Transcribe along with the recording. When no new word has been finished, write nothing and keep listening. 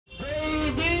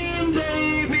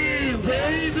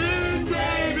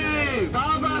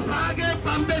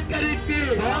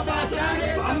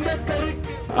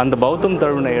அந்த பௌத்தம்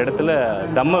தழுவின இடத்துல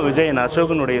தம்ம விஜயன்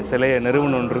அசோகனுடைய சிலையை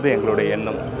நிறுவனம்ன்றது எங்களுடைய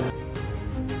எண்ணம்.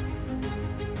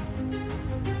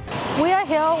 We are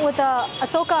here with the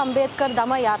Ashoka-Ambedkar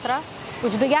Dhamma Yatra,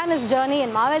 which began its journey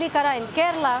in Mavelikara in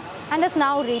Kerala and has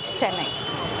now reached Chennai.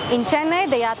 In Chennai,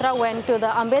 the yatra went to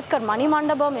the Ambedkar Mani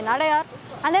Mandapam in Adayar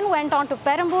and then went on to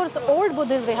Perambur's old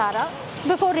Buddhist Vihara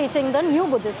before reaching the new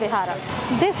Buddhist Vihara.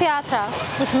 This yatra,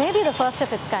 which may be the first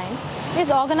of its kind, is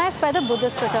organized by the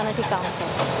Buddhist Fraternity Council.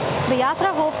 The yatra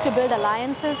hopes to build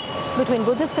alliances between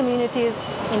Buddhist communities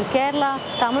in Kerala,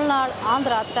 Tamil Nadu,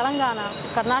 Andhra, Telangana,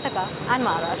 Karnataka and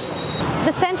Maharashtra.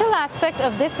 The central aspect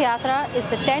of this yatra is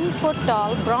the 10-foot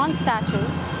tall bronze statue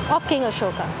of King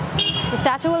Ashoka. The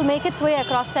statue will make its way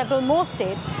across several more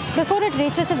states before it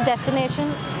reaches its destination,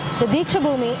 the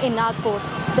Deekshabhoomi in Nagpur,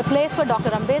 the place where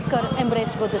Dr Ambedkar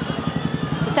embraced Buddhism.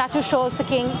 The statue shows the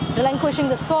king relinquishing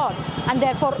the sword and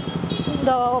therefore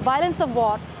the violence of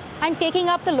war and taking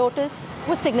up the lotus,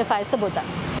 which signifies the Buddha.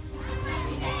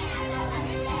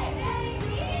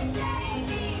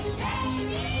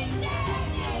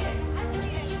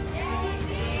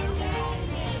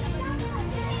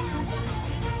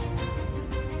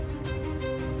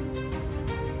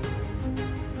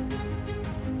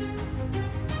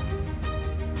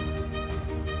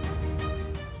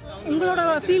 உங்களோட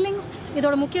feelings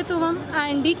இதோட முக்கியத்துவம்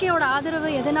and DK ஓட ஆதரவு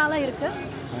எதனால இருக்கு?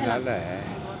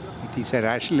 It is a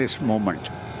rationalist movement.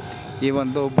 Even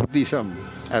though Buddhism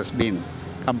has been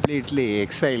completely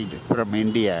exiled from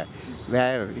India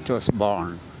where it was born,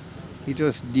 it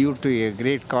was due to a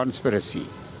great conspiracy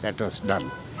that was done.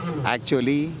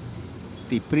 Actually,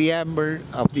 the preamble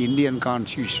of the Indian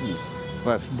Constitution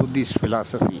was Buddhist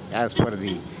philosophy as per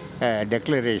the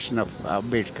declaration of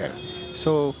Ambedkar.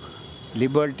 So,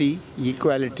 liberty,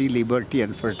 equality, liberty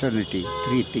and fraternity,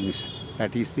 three things.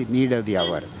 That is the need of the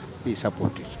hour. We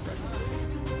support it.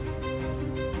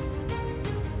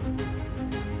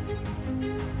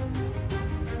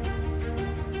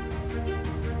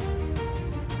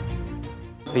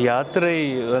 இந்த யாத்திரை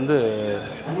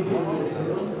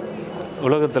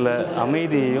உலகத்தில்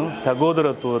அமைதியையும்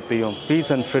சகோதரத்துவத்தையும்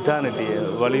peace and ஃப்ரெட்டர்னிட்டியை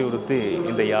வலியுறுத்தி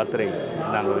இந்த யாத்திரை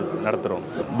நாங்கள் நடத்துகிறோம்.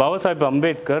 பாபா சாஹேப்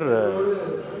அம்பேத்கர்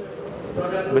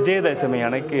விஜயதசமி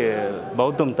அன்னைக்கு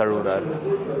பௌத்தம் தழுவுறார்.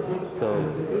 ஸோ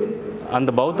அந்த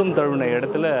பௌத்தம் தழுவின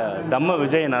இடத்துல தம்ம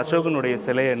விஜயன் அசோகனுடைய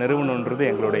சிலையை நிறுவனம்ன்றது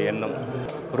எங்களுடைய எண்ணம்.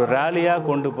 ஒரு ரேலியாக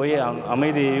கொண்டு போய்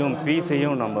அமைதியையும்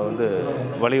பீஸையும் நம்ம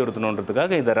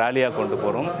வலியுறுத்தணுன்றதுக்காக இதை ரேலியாக கொண்டு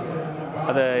போகிறோம்.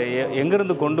 அதை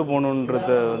எங்கேருந்து கொண்டு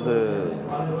போகணுன்றத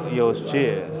யோசித்து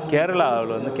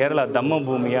கேரளாவில் கேரளா தம்ம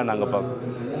பூமியாக நாங்கள் பார்க்கோம்.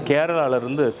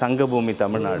 கேரளாவிலேருந்து சங்கபூமி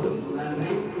தமிழ்நாடு,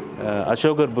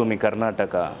 அசோகர் பூமி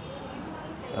கர்நாடகா,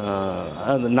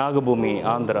 நாகபூமி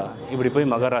ஆந்திரா, இப்படி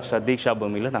போய் மகாராஷ்டிரா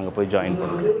தீக்ஷாபூமியில் நாங்கள் போய் ஜாயின்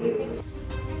பண்ணுறோம்.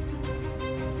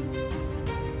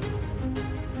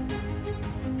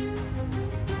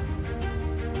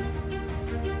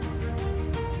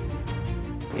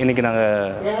 இன்றைக்கி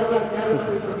நாங்கள்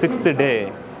 6th டே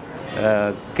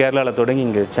கேரளாவில் தொடங்கி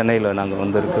இங்கே சென்னையில்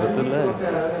நாங்கள் இருக்கிறதுல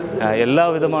எல்லா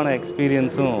விதமான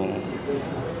எக்ஸ்பீரியன்ஸும்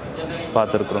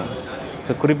பார்த்துருக்குறோம்.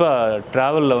 குறிப்பாக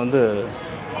ட்ராவலில்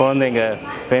குழந்தைங்க,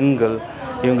 பெண்கள்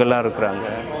இவங்கெல்லாம் இருக்கிறாங்க.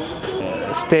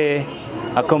 ஸ்டே,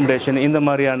 அக்காமடேஷன் இந்த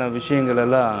மாதிரியான விஷயங்கள்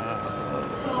எல்லாம்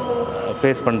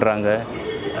ஃபேஸ் பண்ணுறாங்க.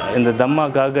 இந்த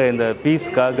தம்மாக்காக, இந்த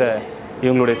பீஸ்க்காக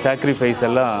இவங்களுடைய சாக்ரிஃபைஸ்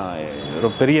எல்லாம் ஒரு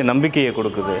பெரிய நம்பிக்கையை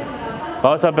கொடுக்குது.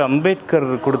 பாபா சாஹேப் அம்பேத்கர்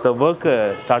கொடுத்த ஒர்க்கை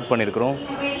ஸ்டார்ட் பண்ணியிருக்கிறோம்.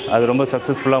 அது ரொம்ப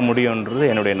சக்ஸஸ்ஃபுல்லாக முடியுன்றது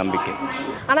என்னுடைய நம்பிக்கை.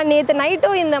 ஆனால் நேற்று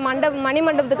நைட்டும் இந்த மணி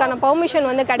மண்டபத்துக்கான பர்மிஷன்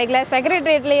கிடைக்கல.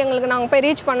 செக்ரட்டரியேட்லேயே எங்களுக்கு நாங்கள் போய்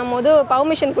ரீச் பண்ணும்போது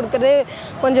பர்மிஷன் கொடுக்குறது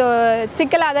கொஞ்சம்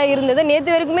சிக்கலாக தான் இருந்தது.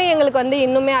 நேற்று வரைக்குமே எங்களுக்கு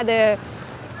இன்னுமே அது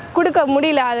கொடுக்க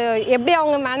முடியல. அது எப்படி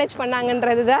அவங்க மேனேஜ்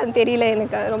பண்ணாங்கன்றது தான் தெரியல.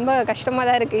 எனக்கு ரொம்ப கஷ்டமாக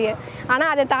தான் இருக்குது.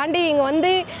 ஆனால் அதை தாண்டி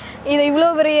இங்கே இது இவ்வளோ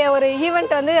பெரிய ஒரு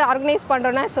ஈவெண்ட் ஆர்கனைஸ்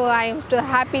பண்ணுறோன்னா, so I am to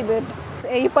happy with.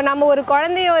 இப்போ நம்ம ஒரு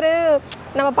குழந்தைய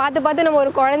நம்ம பார்த்து நம்ம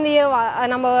ஒரு குழந்தைய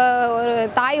நம்ம ஒரு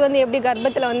தாய் எப்படி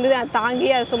கர்ப்பத்தில் தாங்கி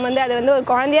அதை சுமந்து அதை ஒரு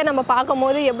குழந்தைய நம்ம பார்க்கும்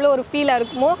போது எவ்வளோ ஒரு ஃபீலாக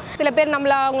இருக்குமோ. சில பேர்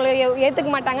நம்மளை அவங்கள ஏற்றுக்க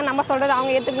மாட்டாங்க, நம்ம சொல்கிறது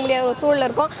அவங்க ஏற்றுக்க முடியாத ஒரு சூழல்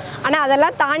இருக்கும். ஆனால்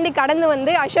அதெல்லாம் தாண்டி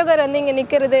கடந்து அசோகர் இங்கே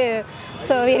நிற்கிறது.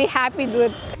 So very happy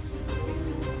with.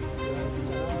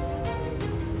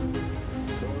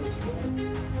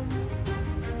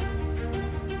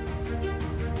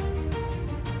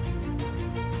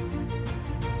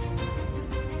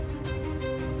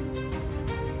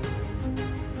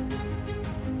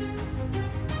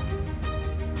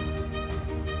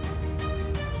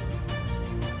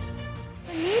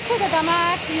 For the Dhamma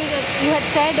Act, you had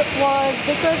said was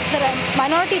because the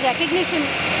minority recognition,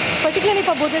 particularly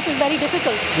for Buddhists, is very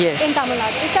difficult in Tamil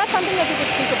Nadu. Is that something that you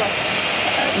could speak about?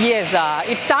 Yes,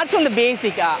 it starts from the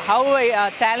basic, how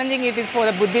challenging it is for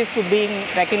the Buddhists to being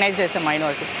recognized as a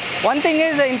minority. One thing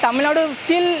is in Tamil Nadu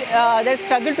still there is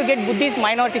struggle to get Buddhist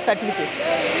minority certificate.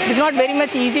 It's not very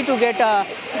much easy to get a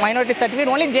minority certificate.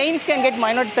 Only Jains can get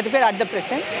minority certificate at the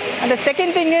present. And the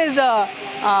second thing is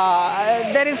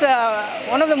there is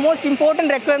one of the most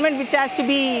important requirement which has to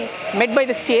be met by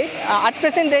the state. At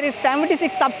present there is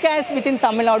 76 subcastes within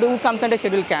Tamil Nadu who comes under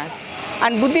scheduled caste.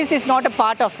 And Buddhist is not a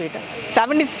part of it.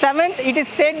 77th, it is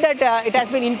said that it has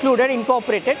been included,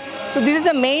 incorporated. So this is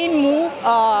a main move,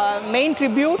 main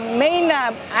tribute, main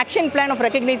action plan of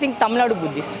recognizing Tamil Nadu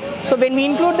Buddhist. So when we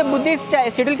include the Buddhist,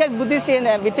 scheduled caste Buddhist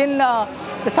within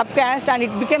the subcaste, and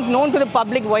it becomes known to the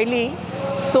public widely,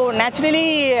 so naturally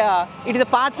it is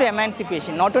a path to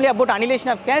emancipation. Not only about annihilation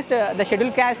of caste, the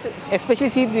scheduled caste especially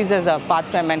sees this as a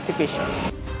path to emancipation.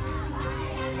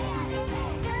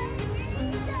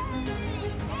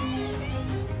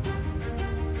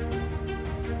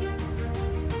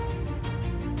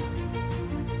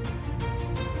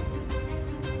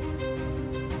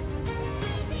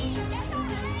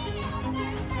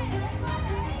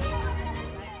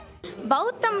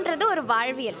 பௌத்தம்ன்றது ஒரு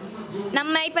வாழ்வியல்.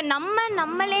 இப்போ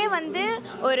நம்மளே வந்து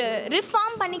ஒரு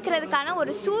reform பண்ணிக்கிறதுக்கான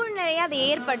ஒரு சூழ்நிலையை அதை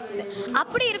ஏற்படுத்துது.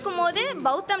 அப்படி இருக்கும்போது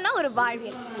பௌத்தம்னா ஒரு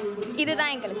வாழ்வியல்.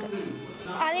 இதுதான் எங்களுக்கு.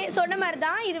 அதே சொன்ன மாதிரி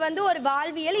தான் இது வந்து ஒரு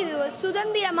வாழ்வியல். இது ஒரு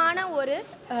சுதந்திரமான ஒரு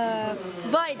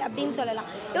வேர்ல்ட் அப்படின்னு சொல்லலாம்.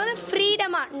 இது வந்து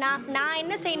ஃப்ரீடமாக நான்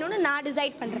என்ன செய்யணும்னு நான்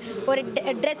டிசைட் பண்ணுறேன். ஒரு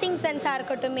ட்ரெஸ்ஸிங் சென்ஸாக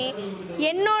இருக்கட்டுமே,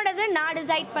 என்னோடது நான்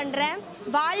டிசைட் பண்ணுறேன்.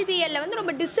 வாழ்வியலில் வந்து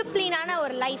ரொம்ப டிசிப்ளினான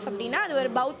ஒரு லைஃப் அப்படின்னா அது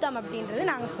ஒரு பௌத்தம்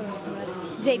அப்படின்றது நாங்கள் சொல்லுவோம்.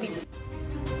 ஜெய்பி.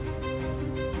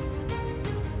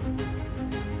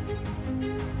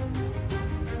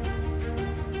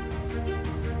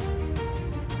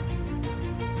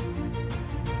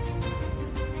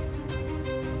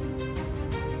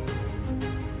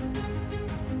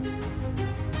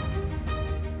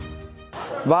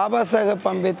 பாபா சாஹேப்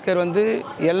அம்பேத்கர் வந்து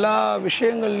எல்லா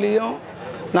விஷயங்கள்லேயும்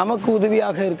நமக்கு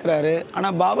உதவியாக இருக்கிறாரு.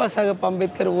 ஆனால் பாபா சாஹேப்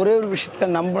அம்பேத்கர் ஒரே ஒரு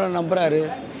விஷயத்தில் நம்புகிறாரு.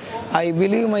 I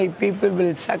believe my people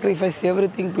will sacrifice every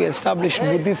thing to establish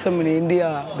Buddhism in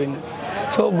India அப்படின்னு.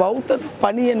 ஸோ பௌத்த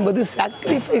பணி என்பது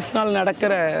சாக்ரிஃபைஸ்னால்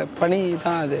நடக்கிற பணி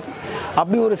தான் அது.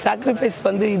 அப்படி ஒரு சாக்ரிஃபைஸ்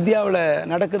வந்து இந்தியாவில்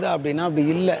நடக்குதா அப்படின்னா அப்படி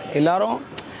இல்லை. எல்லாரும்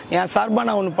என் சார்பாக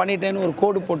நான் ஒன்று பண்ணிட்டேன்னு ஒரு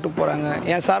கோடு போட்டு போகிறாங்க,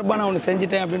 என் சார்பாக நான் ஒன்று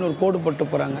செஞ்சிட்டேன் அப்படின்னு ஒரு கோடு போட்டு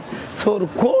போகிறாங்க. ஸோ ஒரு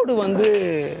கோடு வந்து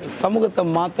சமூகத்தை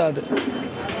மாற்றாது,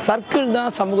 சர்க்கிள்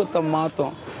தான் சமூகத்தை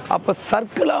மாற்றும். அப்போ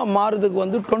சர்க்கிளாக மாறுறதுக்கு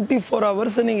வந்து 24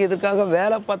 hours நீங்கள் இதுக்காக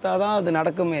வேலை பார்த்தா தான் அது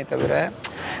நடக்குமே தவிர,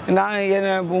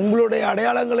 நான் உங்களுடைய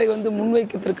அடையாளங்களை வந்து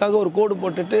முன்வைக்கிறதுக்காக ஒரு கோடு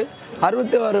போட்டுட்டு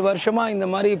 66 வருஷமாக இந்த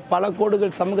மாதிரி பல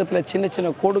கோடுகள் சமூகத்தில் சின்ன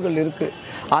சின்ன கோடுகள் இருக்குது.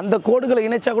 அந்த கோடுகளை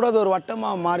இணைச்சா கூட அது ஒரு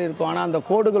வட்டமாக மாறி இருக்கும். ஆனால் அந்த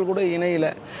கோடுகள் கூட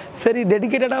இணையலை. சரி,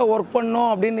 டெடிக்கேட்டடாக ஒர்க் பண்ணோம்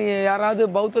அப்படின்னு யாராவது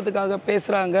பௌத்தத்துக்காக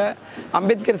பேசுகிறாங்க,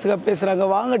 அம்பேத்கர்ஸுக்காக பேசுகிறாங்க,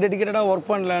 வாங்க டெடிக்கேட்டடாக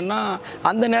ஒர்க் பண்ணலன்னா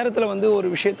அந்த நேரத்தில் வந்து ஒரு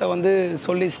விஷயத்தை வந்து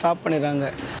சொல்லி ஸ்டாப் பண்ணிடுறாங்க.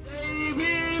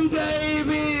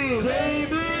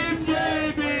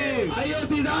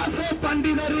 அயோத்திதாச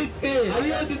பண்டிதருக்கு,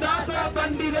 அயோத்திதாச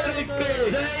பண்டிதருக்கு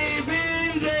ஜெய்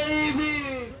பீம், ஜெய்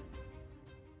பீம்.